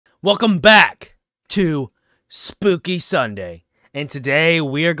Welcome back to Spooky Sunday, and today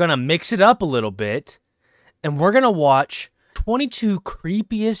we are going to mix it up a little bit, and we're going to watch 22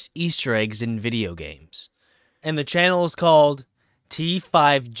 creepiest Easter eggs in video games, and the channel is called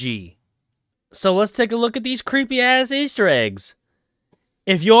T5G. So let's take a look at these creepy-ass Easter eggs.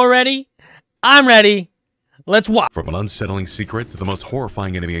 If you're ready, I'm ready. Let's watch. From an unsettling secret to the most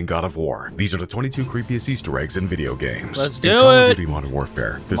horrifying enemy in God of War, these are the 22 creepiest Easter eggs in video games. Let's do in Call of it. Duty Modern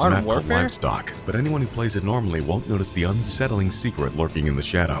Warfare, there's Modern a map called Warfare? Livestock, but anyone who plays it normally won't notice the unsettling secret lurking in the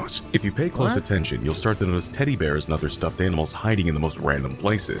shadows. If you pay close attention, you'll start to notice teddy bears and other stuffed animals hiding in the most random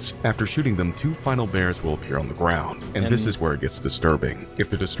places. After shooting them, 2 final bears will appear on the ground, and this is where it gets disturbing. If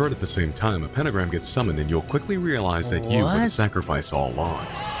they're destroyed at the same time, a pentagram gets summoned and you'll quickly realize that you were the sacrifice all along.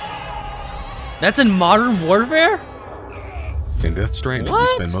 That's in Modern Warfare? In Death Stranding, you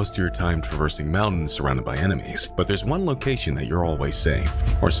spend most of your time traversing mountains surrounded by enemies, but there's one location that you're always safe,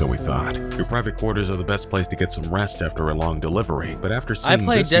 or so we thought. Your private quarters are the best place to get some rest after a long delivery, but after seeing I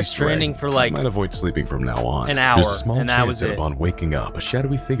played this Death Easter egg, Stranding for like you might avoid sleeping from now on. an hour, There's a small and that chance was that it. upon waking up, a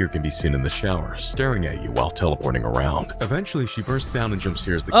shadowy figure can be seen in the shower, staring at you while teleporting around. Eventually, she bursts down and jump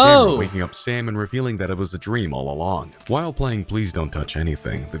scares the camera, waking up Sam and revealing that it was a dream all along. While playing Please Don't Touch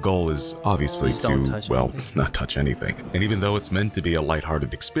Anything, the goal is obviously not touch anything. And even though it's meant to be a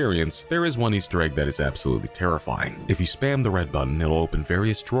lighthearted experience, there is one Easter egg that is absolutely terrifying. If you spam the red button, it'll open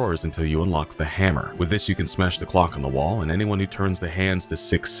various drawers until you unlock the hammer. With this, you can smash the clock on the wall, and anyone who turns the hands to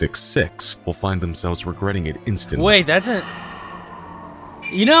 666 will find themselves regretting it instantly. Wait, that's a...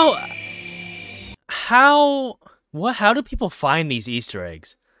 You know... How do people find these Easter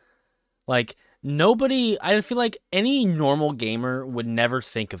eggs? Like, nobody... I feel like any normal gamer would never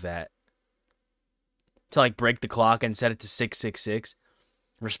think of that. To, like, break the clock and set it to 666.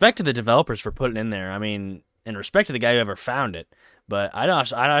 Respect to the developers for putting it in there. I mean, and respect to the guy who ever found it. But I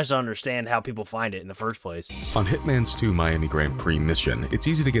just don't understand how people find it in the first place. On Hitman's 2 Miami Grand Prix mission, it's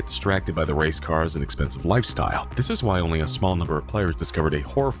easy to get distracted by the race cars and expensive lifestyle. This is why only a small number of players discovered a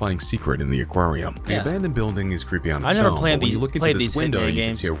horrifying secret in the aquarium. The abandoned building is creepy on its own, but when you look into this window, you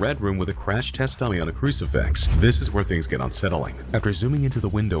can see a red room with a crash test dummy on a crucifix. This is where things get unsettling. After zooming into the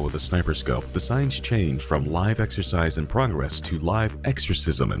window with a sniper scope, the signs change from live exercise in progress to live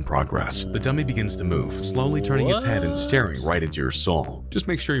exorcism in progress. The dummy begins to move, slowly turning its head and staring right into your soul. Just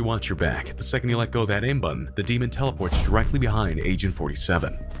make sure you watch your back. The second you let go of that aim button, the demon teleports directly behind Agent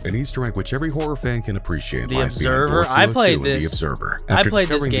 47. An Easter egg which every horror fan can appreciate. The Observer? I played this. The Observer. I played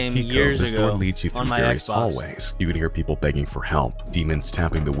this game years ago leads you through on my various Xbox. hallways. You can hear people begging for help, demons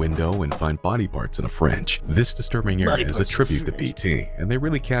tapping the window, and find body parts in a fridge. This disturbing area is a tribute to BT, and they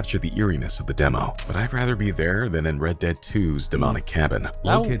really capture the eeriness of the demo. But I'd rather be there than in Red Dead 2's demonic cabin.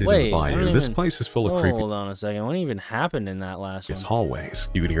 Located in the bayou, this place is full of creepy... Hold on a second. What even happened in that last one? Hallways.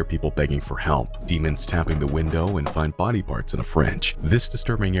 You can hear people begging for help, demons tapping the window, and find body parts in a fridge. This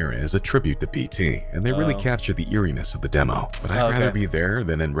disturbing area is a tribute to BT, and they really capture the eeriness of the demo. But I'd rather be there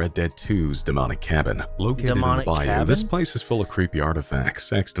than in Red Dead 2's demonic cabin. Located in the bayou, this place is full of creepy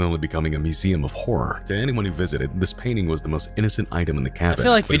artifacts, accidentally becoming a museum of horror. To anyone who visited, this painting was the most innocent item in the cabin. I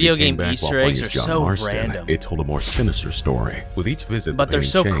feel like But video if you came game back Easter while eggs playing are as John so Marston, random. It told a more sinister story. With each visit, But they're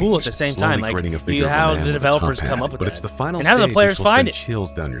so cool at the same time. Like, how the developers come up with but that. it's the final and how do the stage players which will find send it?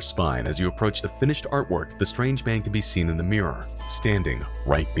 chills down your spine as you approach the finished artwork. The strange man can be seen in the mirror, standing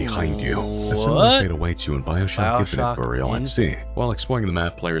right behind you. A similar fate awaits you in Bioshock Infinite Burial at Sea. While exploring the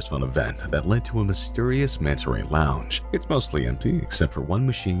map, players found an event that led to a mysterious manta ray lounge. It's mostly empty, except for one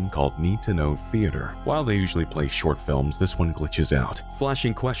machine called Need to Know Theater. While they usually play short films, this one glitches out,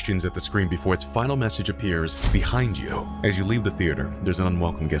 flashing questions at the screen before its final message appears behind you. As you leave the theater, there's an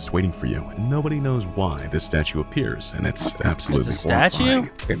unwelcome guest waiting for you, and nobody knows why this statue appears, and it's absolutely horrifying.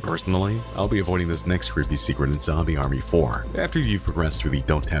 And personally, I'll be avoiding this next creepy secret in Zombie Army 4. After you've progressed through the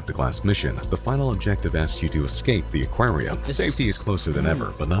Don't Tap the Glass mission, the final objective asks you to escape the aquarium. Safety is closer than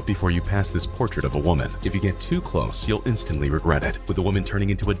ever, but not before you pass this portrait of a woman. If you get too close, you'll instantly regret it, with the woman turning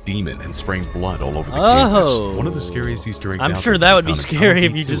into a demon and spraying blood all over the canvas. One of the scariest Easter eggs I'm sure that would be scary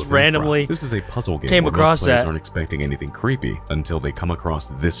if you just randomly This is a puzzle game came where across most players that. aren't expecting anything creepy until they come across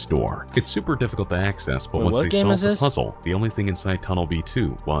this door. It's super difficult to access, but once they solve the puzzle, the only thing inside Tunnel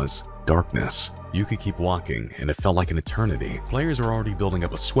B2 was darkness. You could keep walking, and it felt like an eternity. Players were already building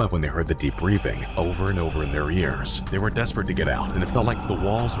up a sweat when they heard the deep breathing over and over in their ears. They were desperate to get out, and it felt like the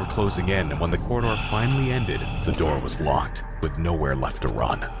walls were closing in, and when the corridor finally ended, the door was locked, with nowhere left to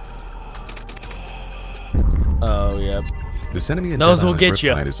run. Oh, yep. This enemy in Those Dead will Island get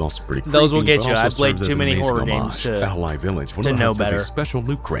you. Riptide is also pretty creepy, Those will get but you. also I've played serves too as an many amazing horror homage. games to Ally Village, one to of the know huts has better. a special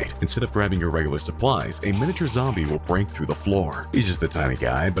loot crate. Instead of grabbing your regular supplies, a miniature zombie will break through the floor. He's just a tiny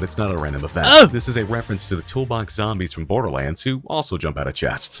guy, but it's not a random event. Oh! This is a reference to the toolbox zombies from Borderlands who also jump out of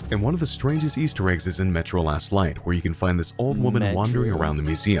chests. And one of the strangest Easter eggs is in Metro Last Light, where you can find this old woman wandering around the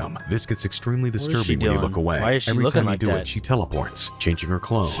museum. This gets extremely disturbing when you look away. Why is she Every looking time you like do that? it, she teleports, changing her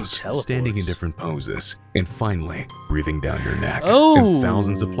clothes, standing in different poses, and finally breathing down your neck. Oh, and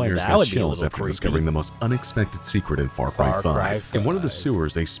thousands of players that got would be a chills little after creepy. discovering the most unexpected secret in Far Cry 5. In one of the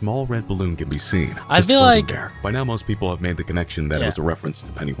sewers, a small red balloon can be seen. I feel like there. By now, most people have made the connection that it was a reference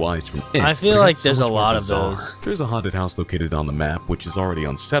to Pennywise from It. I feel but it like gets there's so a much more lot of bizarre. those. There's a haunted house located on the map, which is already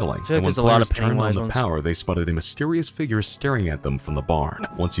unsettling. I feel like And when there's a lot players of turned on Pennywise the ones. power, they spotted a mysterious figure staring at them from the barn.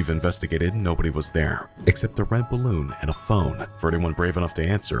 Once you've investigated, nobody was there, except a red balloon and a phone. For anyone brave enough to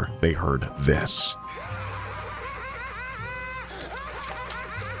answer, they heard this.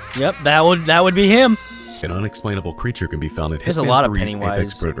 Yep, that would be him. An unexplainable creature can be found in There's a Hitman lot of 3's Pennywise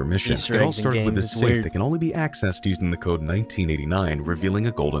Apex Predator mission. Easter It all eggs in started with games. this It's safe weird. that can only be accessed using the code 1989, revealing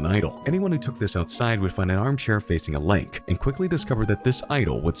a golden idol. Anyone who took this outside would find an armchair facing a lake, and quickly discover that this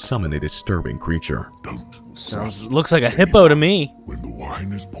idol would summon a disturbing creature. Looks like a hippo to me. When the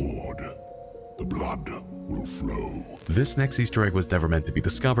wine is poured, the blood will flow. This next Easter egg was never meant to be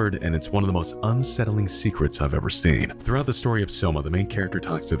discovered, and it's one of the most unsettling secrets I've ever seen. Throughout the story of Soma, the main character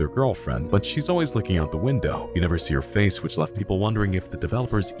talks to their girlfriend, but she's always looking out the window. You never see her face, which left people wondering if the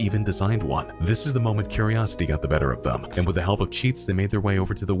developers even designed one. This is the moment curiosity got the better of them, and with the help of cheats, they made their way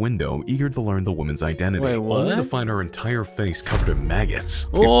over to the window, eager to learn the woman's identity. Wait, what? Only to find her entire face covered in maggots.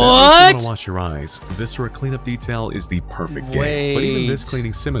 If What? that makes you want to wash your eyes, this or a cleanup detail is the perfect game. But even this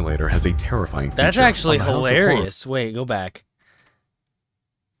cleaning simulator has a terrifying feature. That's actually On the House of hilarious. Wait, go back.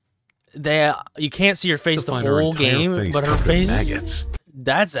 You can't see her face the find her whole entire game, face but her covered in face. maggots.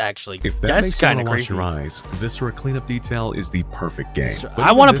 That's actually If that that's makes you kind want of to wash creepy. your eyes, this or a cleanup detail is the perfect game. So, But I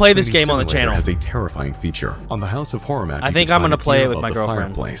even wanna play this cleaning game on the simulator channel. has a terrifying feature. On the House of Horror map, I you think can I'm find gonna a play deer it with above my the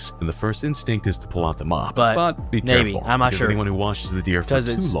girlfriend. fireplace, and the first instinct is to pull out the mop. But be maybe. careful, I'm not because sure. anyone who washes the deer for 'Cause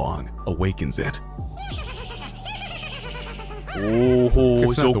too it's- long awakens it. Oh,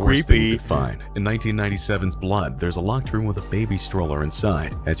 It's so not the worst thing you creepy. could find. In 1997's Blood, there's a locked room with a baby stroller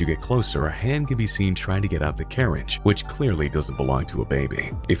inside. As you get closer, a hand can be seen trying to get out the carriage, which clearly doesn't belong to a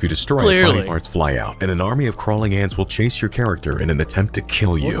baby. If you destroy it, body parts fly out, and an army of crawling ants will chase your character in an attempt to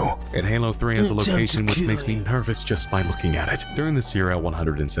kill you. And Halo 3 has a location which makes me nervous just by looking at it. During the Sierra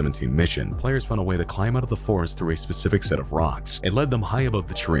 117 mission, players found a way to climb out of the forest through a specific set of rocks. It led them high above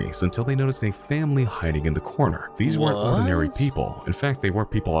the trees until they noticed a family hiding in the corner. These weren't ordinary people. In fact, they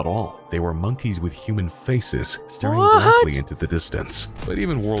weren't people at all. They were monkeys with human faces, staring blankly into the distance. But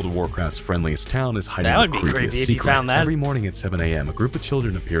even World of Warcraft's friendliest town is hiding That would the be creepiest creepy if secret. you found that. Every morning at 7 a.m., a group of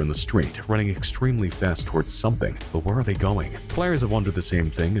children appear in the street, running extremely fast towards something. But where are they going? Players have wondered the same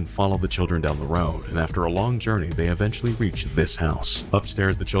thing and follow the children down the road, and after a long journey, they eventually reach this house.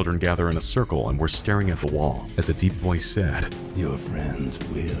 Upstairs, the children gather in a circle and were staring at the wall, as a deep voice said, "Your friends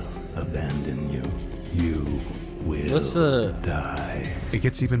will abandon you. You will What's the die." It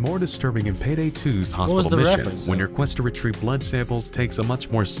gets even more disturbing in Payday 2's was hospital the mission, reference, when though? your quest to retrieve blood samples takes a much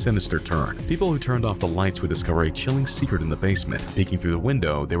more sinister turn. People who turned off the lights would discover a chilling secret in the basement. Peeking through the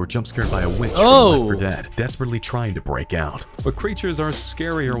window, they were jump scared by a witch from Left 4 Dead, desperately trying to break out. But creatures are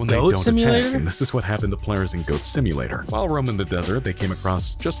scarier when they Goat don't Simulator? attack, and this is what happened to players in Goat Simulator. While roaming the desert, they came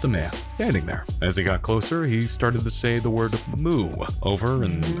across just a man standing there. As they got closer, he started to say the word moo over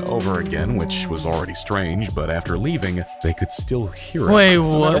and over again, which was already strange, but after leaving, they could still hear it. Wait, No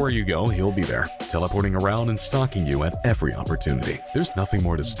matter what? where you go, he'll be there, teleporting around and stalking you at every opportunity. There's nothing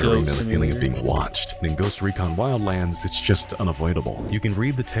more disturbing than the feeling of being watched. And in Ghost Recon Wildlands, it's just unavoidable. You can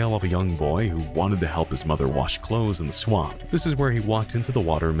read the tale of a young boy who wanted to help his mother wash clothes in the swamp. This is where he walked into the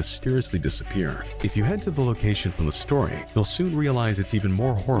water and mysteriously disappeared. If you head to the location from the story, you'll soon realize it's even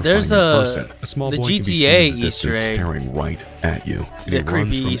more horrifying There's in person. A small the boy can be seen GTA in the Easter distance egg. staring right at you. And The he runs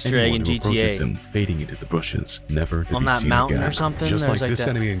creepy from Easter egg anyone in who approaches GTA. him, fading into the bushes, never to On be that seen mountain again. or something? Just There's like like this that-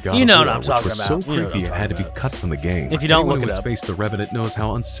 enemy in God You of know War, what I'm which talking was about. so You know what I'm creepy it had to be talking cut from the game. If you don't Anyone look who it has up. faced the Revenant knows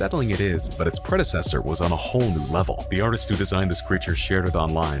how unsettling it is, but its predecessor was on a whole new level. The artist who designed this creature shared it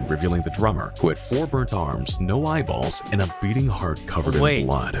online, revealing the drummer, who had 4 burnt arms, no eyeballs, and a beating heart covered in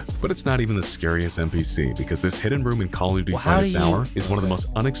blood. But it's not even the scariest NPC, because this hidden room in Call of Duty Well, how Finest do you- Hour is one of the most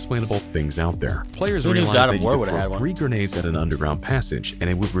unexplainable things out there. Players Who knew realized God that of you War could would've throw had one? 3 grenades at an underground passage, and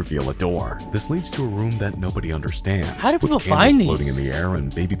it would reveal a door. This leads to a room that nobody nobody understands. How do people with find candles these? floating in the air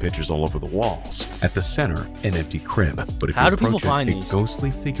and baby pictures all over the walls. At the center, an empty crib. But if How you do people approach find it, these? a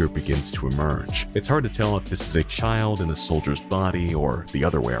ghostly figure begins to emerge. It's hard to tell if this is a child in a soldier's body or the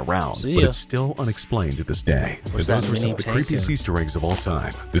other way around, See but ya. it's still unexplained to this day. Where's And that those are some mini of the tank creepiest at? Easter eggs of all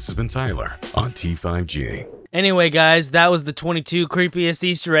time. This has been Tyler on T5G. Anyway, guys, that was the 22 creepiest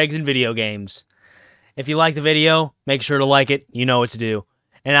Easter eggs in video games. If you like the video, make sure to like it. You know what to do.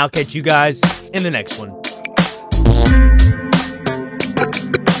 And I'll catch you guys in the next one.